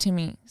them right to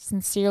me.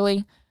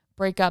 Sincerely,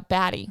 breakup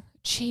baddie.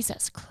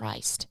 Jesus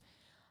Christ.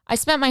 I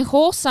spent my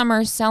whole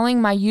summer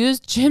selling my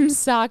used gym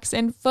socks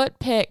and foot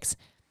picks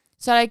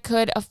so that I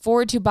could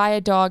afford to buy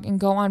a dog and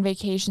go on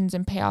vacations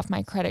and pay off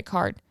my credit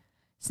card.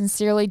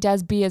 Sincerely,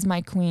 Des B is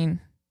my queen.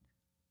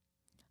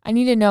 I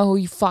need to know who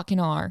you fucking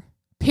are.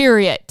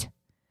 Period.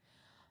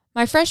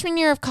 My freshman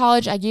year of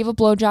college, I gave a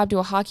blowjob to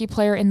a hockey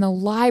player in the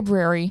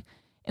library,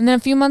 and then a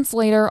few months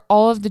later,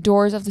 all of the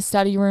doors of the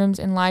study rooms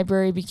and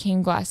library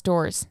became glass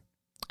doors.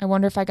 I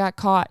wonder if I got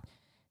caught.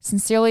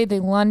 Sincerely,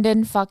 the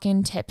London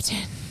fucking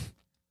Tipton.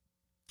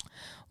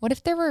 What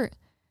if there were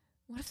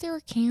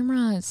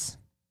cameras?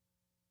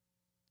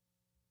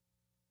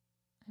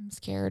 I'm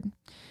scared.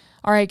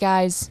 All right,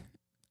 guys.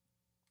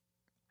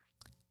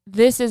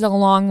 This is a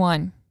long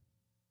one.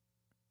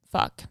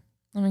 Fuck.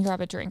 Let me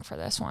grab a drink for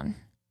this one.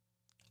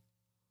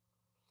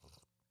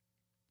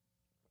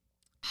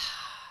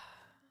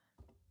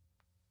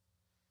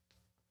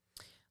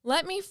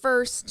 Let me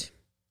first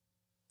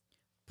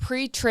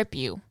pre-trip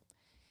you.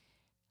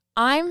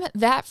 I'm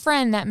that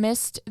friend that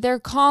missed their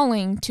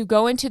calling to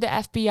go into the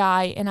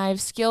FBI, and I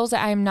have skills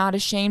that I am not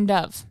ashamed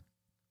of.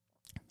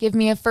 Give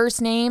me a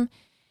first name,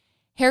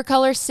 hair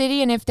color,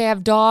 city, and if they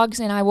have dogs,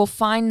 and I will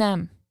find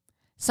them.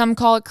 Some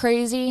call it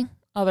crazy,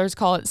 others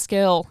call it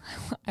skill.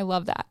 I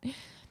love that.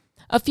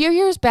 A few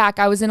years back,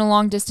 I was in a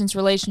long-distance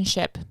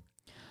relationship.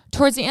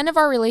 Towards the end of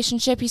our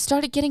relationship, he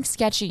started getting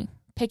sketchy,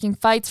 picking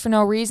fights for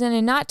no reason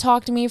and not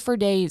talk to me for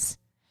days.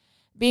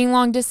 Being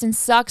long-distance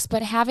sucks,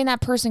 but having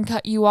that person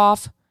cut you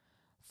off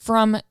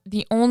from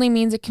the only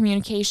means of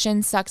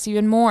communication sucks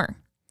even more.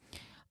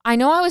 I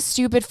know I was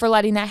stupid for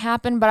letting that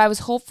happen, but I was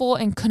hopeful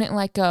and couldn't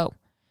let go.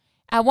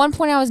 At one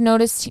point,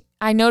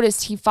 I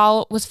noticed he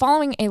was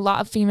following a lot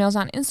of females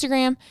on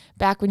Instagram,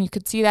 back when you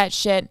could see that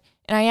shit,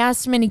 and I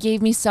asked him and he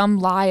gave me some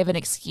lie of an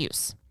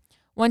excuse.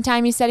 One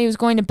time he said he was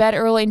going to bed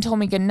early and told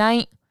me good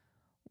night.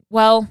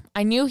 Well,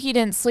 I knew he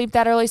didn't sleep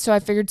that early, so I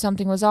figured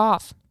something was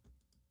off.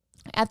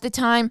 At the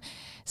time,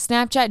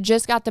 Snapchat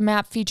just got the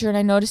map feature and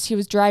I noticed he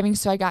was driving,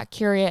 so I got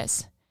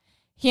curious.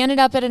 He ended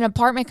up at an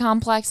apartment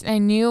complex and I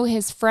knew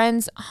his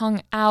friends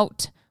hung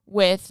out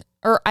with,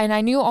 and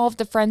I knew all of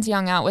the friends he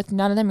hung out with.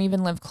 None of them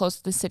even lived close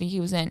to the city he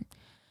was in.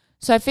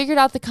 So I figured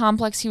out the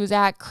complex he was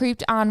at,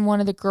 creeped on one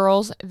of the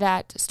girls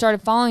that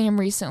started following him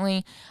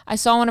recently. I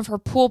saw one of her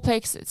pool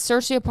pics,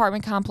 searched the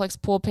apartment complex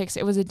pool pics.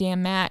 It was a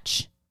damn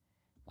match.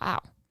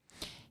 Wow.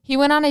 He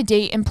went on a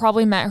date and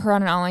probably met her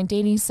on an online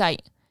dating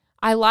site.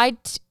 I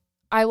lied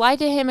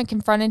to him and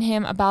confronted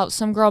him about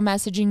some girl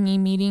messaging me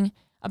meeting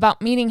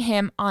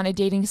him on a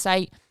dating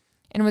site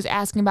and was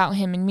asking about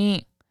him and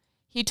me.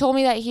 He told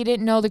me that he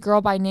didn't know the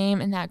girl by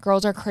name and that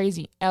girls are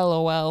crazy.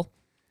 LOL.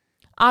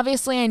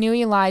 Obviously, I knew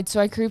he lied, so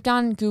I creeped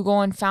on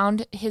Google and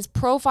found his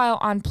profile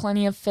on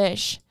Plenty of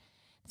Fish.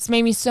 This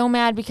made me so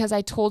mad because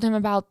I told him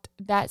about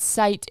that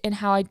site and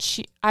how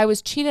I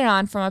was cheated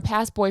on from a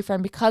past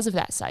boyfriend because of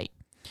that site.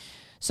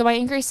 So my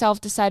angry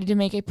self decided to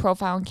make a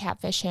profile and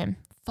catfish him.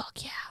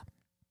 Fuck yeah.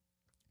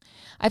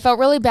 I felt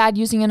really bad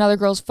using another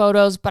girl's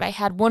photos, but I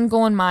had one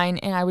goal in mind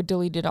and I would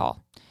delete it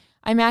all.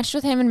 I matched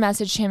with him and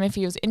messaged him if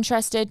he was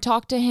interested,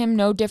 talked to him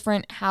no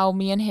different how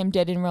me and him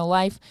did in real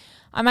life.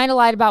 I might have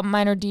lied about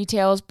minor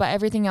details, but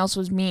everything else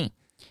was me.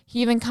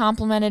 He even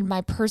complimented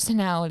my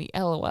personality,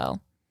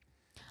 LOL.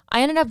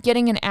 I ended up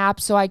getting an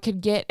app so I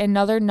could get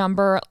another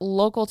number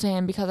local to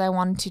him because I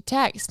wanted to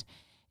text.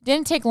 It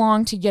didn't take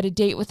long to get a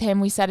date with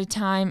him. We set a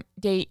time,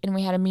 date, and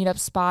we had a meetup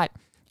spot.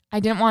 I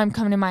didn't want him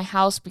coming to my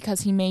house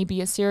because he may be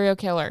a serial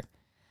killer.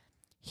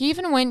 He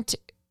even went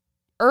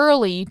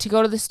early to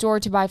go to the store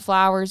to buy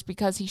flowers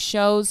because he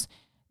shows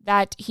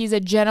that he's a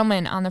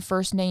gentleman on the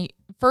first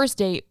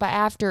date, but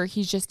after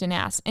he's just an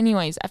ass.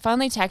 Anyways, I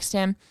finally text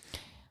him,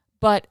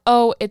 but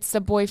it's the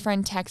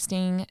boyfriend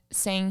texting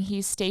saying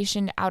he's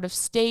stationed out of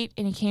state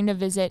and he came to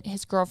visit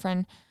his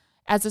girlfriend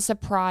as a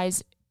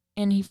surprise,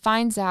 and he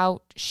finds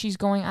out she's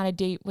going on a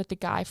date with the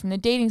guy from the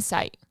dating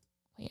site.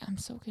 Wait, I'm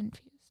so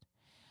confused.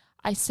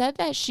 I said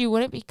that she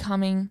wouldn't be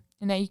coming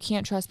and that you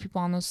can't trust people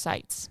on those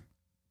sites.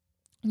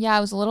 Yeah, I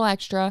was a little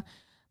extra,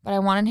 but I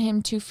wanted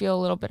him to feel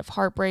a little bit of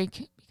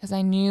heartbreak because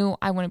I knew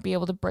I wouldn't be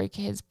able to break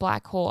his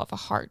black hole of a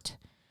heart.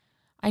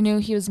 I knew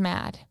he was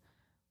mad.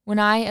 When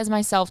I, as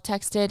myself,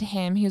 texted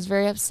him, he was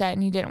very upset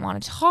and he didn't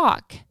want to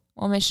talk.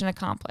 Well, mission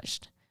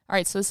accomplished. All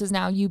right, so this is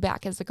now you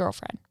back as the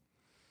girlfriend.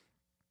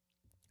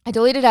 I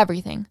deleted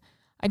everything.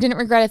 I didn't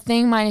regret a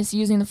thing minus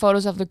using the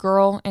photos of the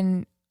girl,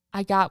 and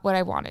I got what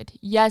I wanted.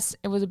 Yes,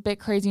 it was a bit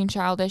crazy and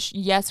childish.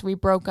 Yes, we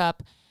broke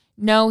up.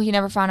 No, he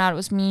never found out it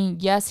was me.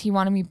 Yes, he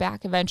wanted me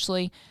back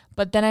eventually.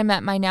 But then I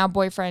met my now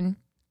boyfriend,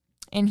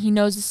 and he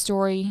knows the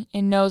story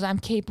and knows I'm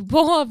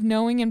capable of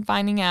knowing and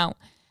finding out.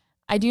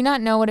 I do not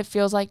know what it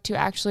feels like to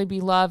actually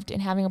be loved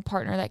and having a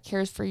partner that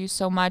cares for you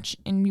so much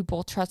and you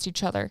both trust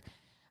each other.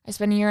 I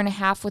spent a year and a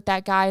half with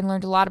that guy and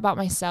learned a lot about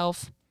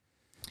myself.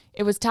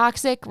 It was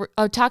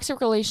a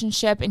toxic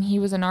relationship, and he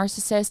was a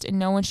narcissist, and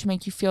no one should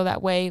make you feel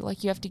that way,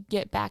 like you have to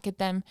get back at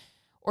them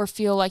or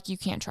feel like you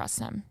can't trust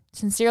them.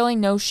 Sincerely,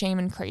 no shame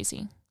and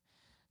crazy.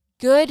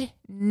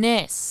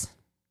 Goodness.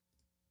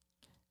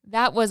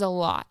 That was a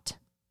lot.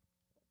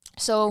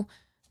 So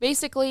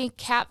basically,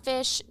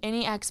 catfish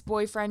any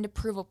ex-boyfriend to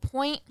prove a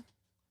point.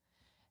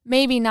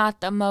 Maybe not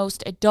the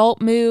most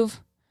adult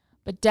move,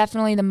 but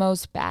definitely the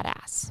most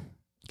badass,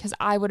 because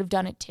I would have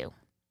done it too.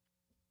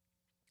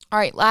 All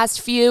right,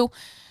 last few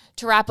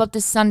to wrap up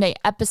this Sunday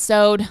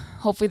episode.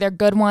 Hopefully they're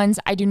good ones.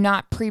 I do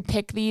not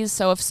pre-pick these,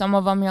 so if some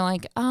of them you're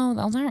like, oh,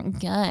 those aren't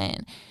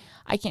good,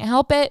 I can't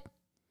help it.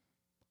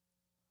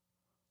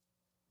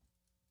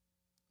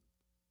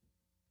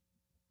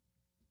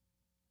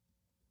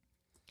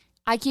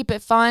 I keep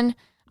it fun.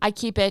 I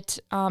keep it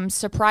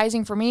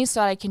surprising for me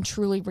so that I can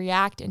truly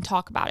react and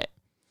talk about it.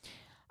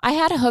 I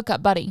had a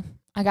hookup buddy.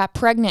 I got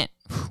pregnant.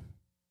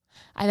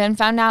 I then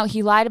found out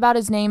he lied about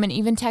his name and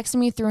even texted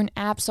me through an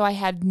app, so I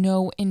had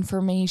no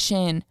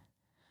information.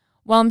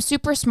 Well, I'm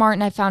super smart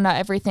and I found out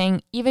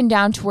everything, even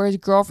down to where his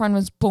girlfriend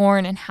was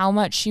born and how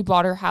much she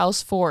bought her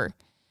house for.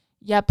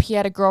 Yep, he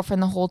had a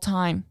girlfriend the whole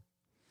time.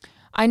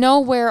 I know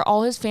where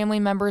all his family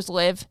members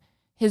live,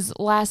 his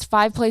last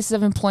 5 places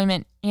of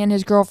employment, and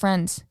his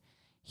girlfriends.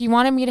 He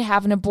wanted me to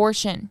have an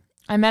abortion.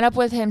 I met up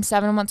with him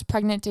 7 months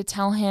pregnant to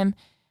tell him,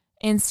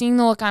 and seeing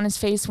the look on his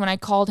face when I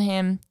called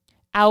him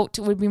out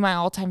would be my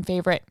all-time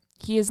favorite.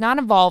 He is not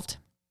involved.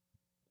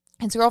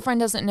 His girlfriend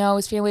doesn't know.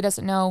 His family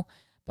doesn't know.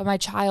 But my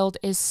child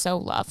is so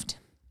loved.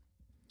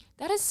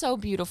 That is so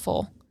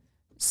beautiful.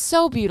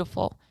 So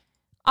beautiful.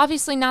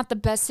 Obviously not the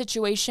best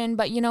situation,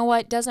 but you know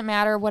what? Doesn't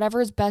matter.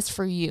 Whatever is best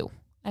for you.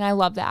 And I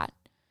love that.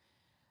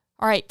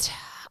 All right.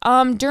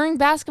 During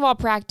basketball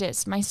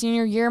practice, my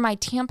senior year, my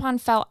tampon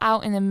fell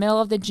out in the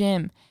middle of the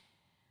gym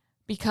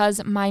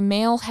because my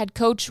male head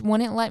coach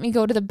wouldn't let me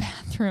go to the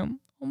bathroom.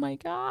 Oh my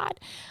God.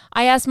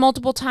 I asked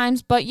multiple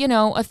times, but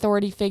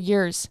authority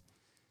figures.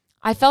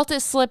 I felt it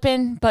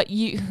slipping, but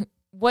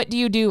what do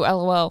you do,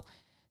 LOL?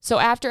 So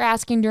after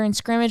asking during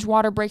scrimmage,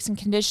 water breaks, and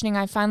conditioning,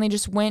 I finally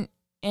just went,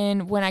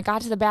 and when I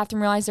got to the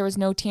bathroom, realized there was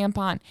no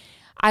tampon.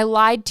 I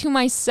lied to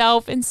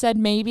myself and said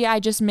maybe I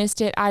just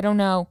missed it. I don't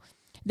know.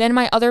 Then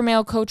my other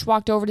male coach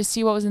walked over to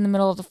see what was in the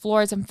middle of the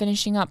floor as I'm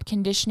finishing up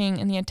conditioning,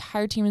 and the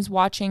entire team is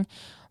watching,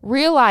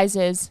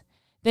 realizes,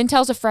 then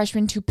tells a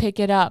freshman to pick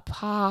it up.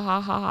 Ha, ha,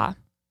 ha, ha.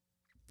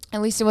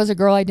 At least it was a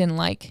girl I didn't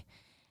like.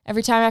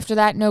 Every time after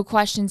that, no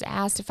questions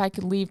asked if I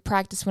could leave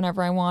practice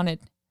whenever I wanted.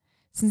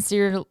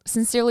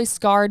 Sincerely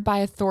scarred by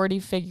authority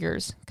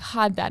figures.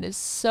 God, that is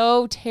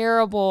so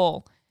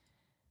terrible.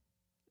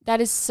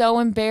 That is so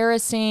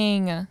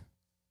embarrassing.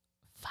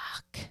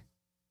 Fuck.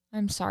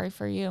 I'm sorry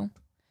for you.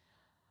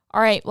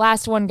 All right,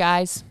 last one,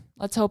 guys.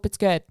 Let's hope it's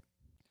good.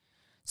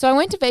 So I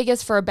went to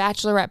Vegas for a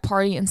bachelorette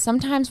party, and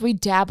sometimes we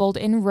dabbled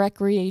in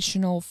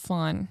recreational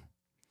fun.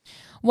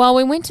 Well,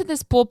 we went to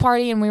this pool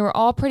party, and we were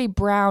all pretty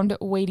browned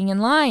waiting in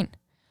line.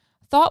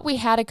 Thought we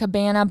had a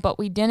cabana, but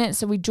we didn't,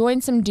 so we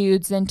joined some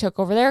dudes, then took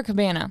over their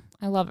cabana.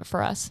 I love it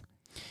for us.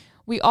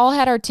 We all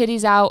had our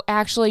titties out,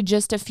 actually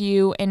just a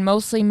few, and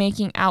mostly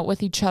making out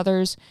with each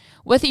other,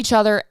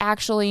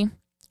 actually,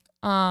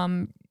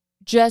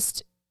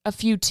 just a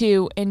few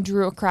too, and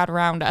drew a crowd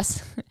around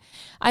us.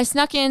 I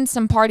snuck in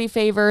some party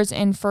favors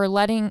and for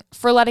letting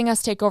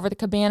us take over the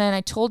cabana, and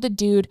I told the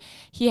dude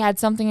he had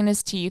something in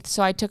his teeth,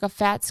 so I took a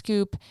fat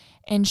scoop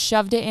and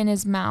shoved it in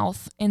his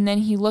mouth, and then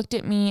he looked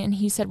at me and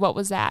he said, "What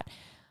was that?"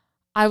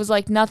 I was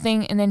like,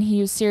 "Nothing," and then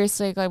he was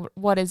seriously like,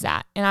 "What is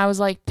that?" And I was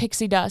like,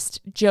 "Pixie dust,"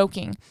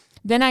 joking.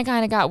 Then I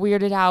kind of got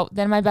weirded out.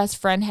 Then my best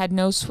friend had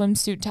no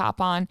swimsuit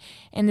top on,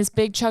 and this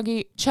big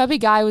chubby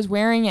guy was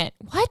wearing it.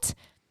 What?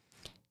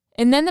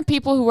 And then the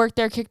people who worked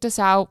there kicked us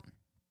out.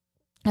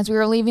 As we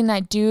were leaving,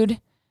 that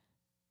dude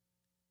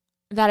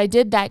that I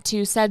did that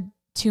to said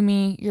to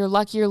me, "You're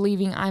lucky you're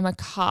leaving. I'm a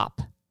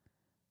cop."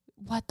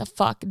 What the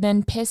fuck?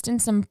 Then pissed in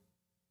some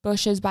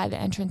bushes by the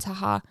entrance.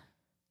 Haha.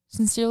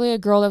 Sincerely, a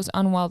girl that was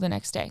unwell the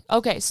next day.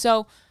 Okay,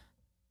 so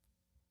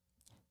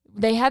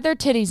they had their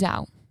titties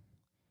out.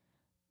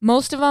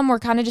 Most of them were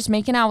kind of just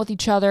making out with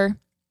each other.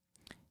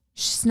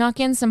 She snuck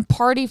in some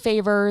party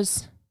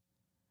favors.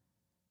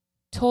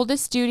 Told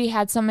this dude he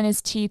had some in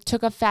his teeth,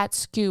 took a fat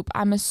scoop.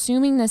 I'm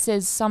assuming this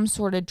is some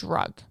sort of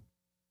drug.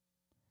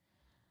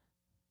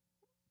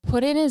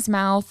 Put it in his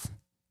mouth,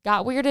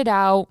 got weirded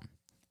out,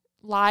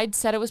 lied,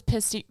 said it was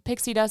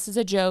pixie dust as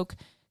a joke.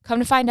 Come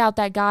to find out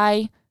that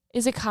guy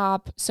is a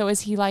cop. So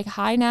is he like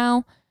high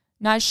now?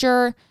 Not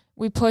sure.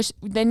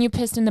 Then you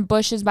pissed in the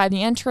bushes by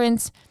the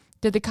entrance.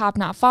 Did the cop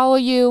not follow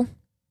you?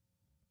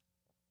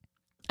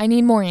 I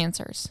need more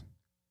answers.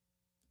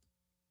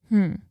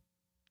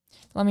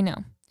 Let me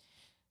know.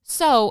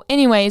 So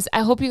anyways,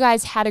 I hope you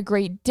guys had a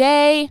great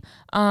day.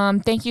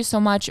 Thank you so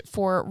much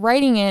for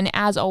writing in,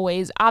 as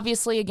always.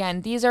 Obviously,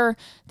 again, these are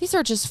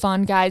just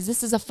fun, guys.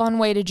 This is a fun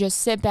way to just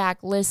sit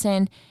back,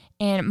 listen,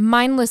 and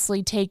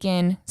mindlessly take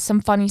in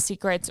some funny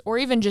secrets, or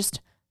even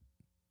just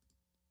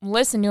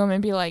listen to them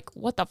and be like,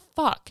 what the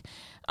fuck?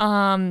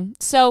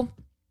 So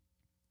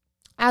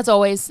as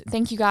always,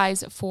 thank you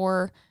guys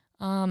for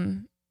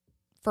hanging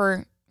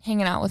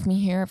out with me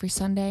here every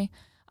Sunday.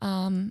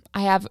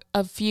 I have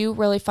a few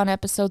really fun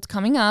episodes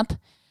coming up.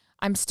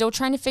 I'm still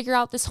trying to figure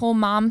out this whole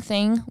mom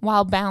thing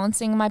while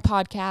balancing my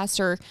podcast,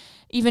 or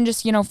even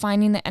just,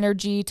 finding the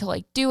energy to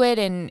like do it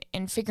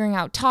and figuring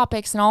out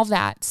topics and all of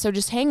that. So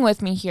just hang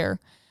with me here.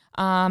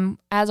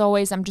 As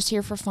always, I'm just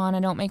here for fun. I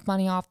don't make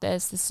money off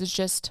this. This is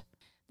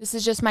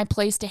just my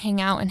place to hang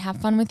out and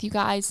have fun with you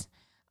guys.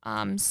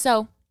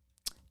 So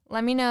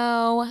let me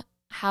know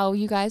how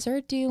you guys are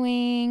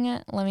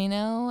doing. Let me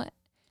know.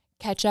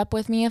 Catch up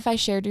with me if I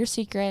shared your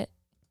secret.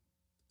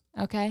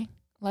 Okay?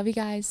 Love you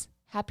guys.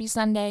 Happy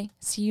Sunday.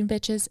 See you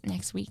bitches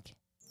next week.